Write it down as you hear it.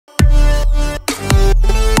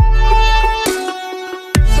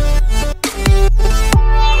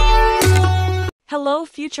Hello,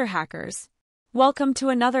 future hackers. Welcome to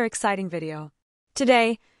another exciting video.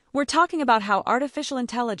 Today, we're talking about how artificial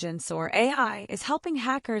intelligence, or AI, is helping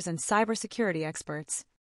hackers and cybersecurity experts.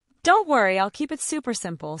 Don't worry, I'll keep it super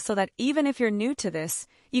simple so that even if you're new to this,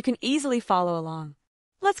 you can easily follow along.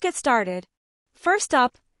 Let's get started. First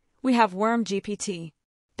up, we have Vuln GPT.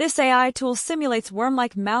 This AI tool simulates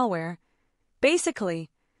worm-like malware.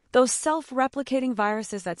 Basically, those self-replicating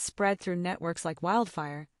viruses that spread through networks like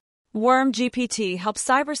wildfire. Vuln GPT helps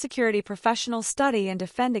cybersecurity professionals study and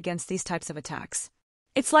defend against these types of attacks.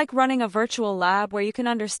 It's like running a virtual lab where you can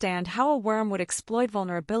understand how a worm would exploit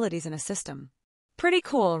vulnerabilities in a system. Pretty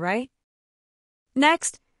cool, right?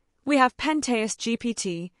 Next, we have Pentest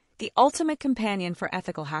GPT, the ultimate companion for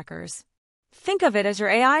ethical hackers. Think of it as your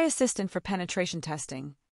AI assistant for penetration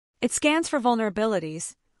testing. It scans for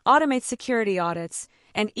vulnerabilities, automates security audits,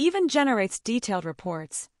 and even generates detailed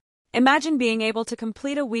reports. Imagine being able to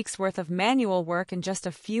complete a week's worth of manual work in just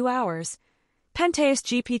a few hours. Pentest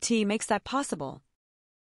GPT makes that possible.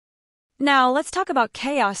 Now, let's talk about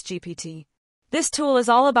Chaos GPT. This tool is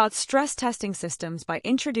all about stress testing systems by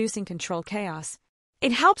introducing controlled chaos.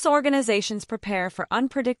 It helps organizations prepare for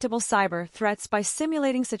unpredictable cyber threats by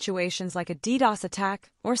simulating situations like a DDoS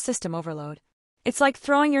attack or system overload. It's like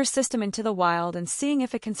throwing your system into the wild and seeing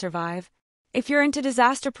if it can survive. If you're into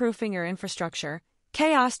disaster-proofing your infrastructure,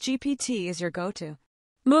 Chaos GPT is your go-to.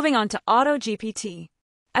 Moving on to Auto GPT.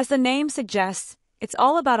 As the name suggests, it's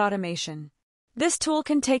all about automation. This tool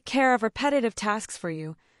can take care of repetitive tasks for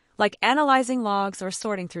you, like analyzing logs or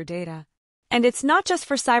sorting through data. And it's not just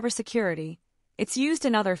for cybersecurity, it's used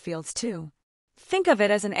in other fields too. Think of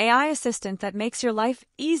it as an AI assistant that makes your life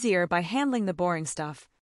easier by handling the boring stuff.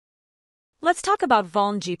 Let's talk about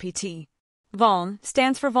Vuln GPT. Vuln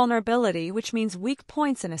stands for vulnerability, which means weak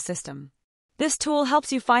points in a system. This tool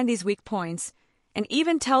helps you find these weak points and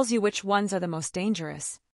even tells you which ones are the most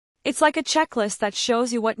dangerous. It's like a checklist that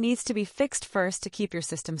shows you what needs to be fixed first to keep your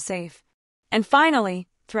system safe. And finally,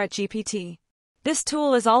 Threat GPT. This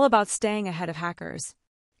tool is all about staying ahead of hackers.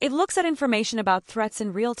 It looks at information about threats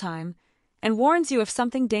in real time and warns you if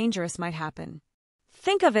something dangerous might happen.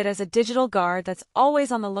 Think of it as a digital guard that's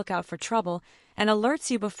always on the lookout for trouble and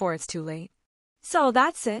alerts you before it's too late. So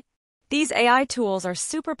that's it. These AI tools are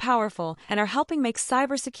super powerful and are helping make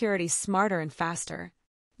cybersecurity smarter and faster.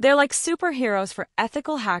 They're like superheroes for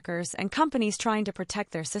ethical hackers and companies trying to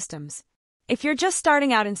protect their systems. If you're just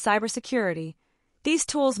starting out in cybersecurity, these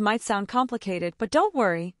tools might sound complicated, but don't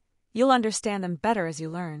worry, you'll understand them better as you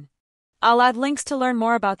learn. I'll add links to learn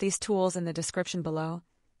more about these tools in the description below,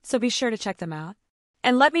 so be sure to check them out.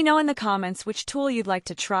 And let me know in the comments which tool you'd like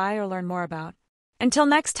to try or learn more about. Until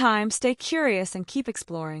next time, stay curious and keep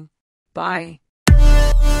exploring. Bye.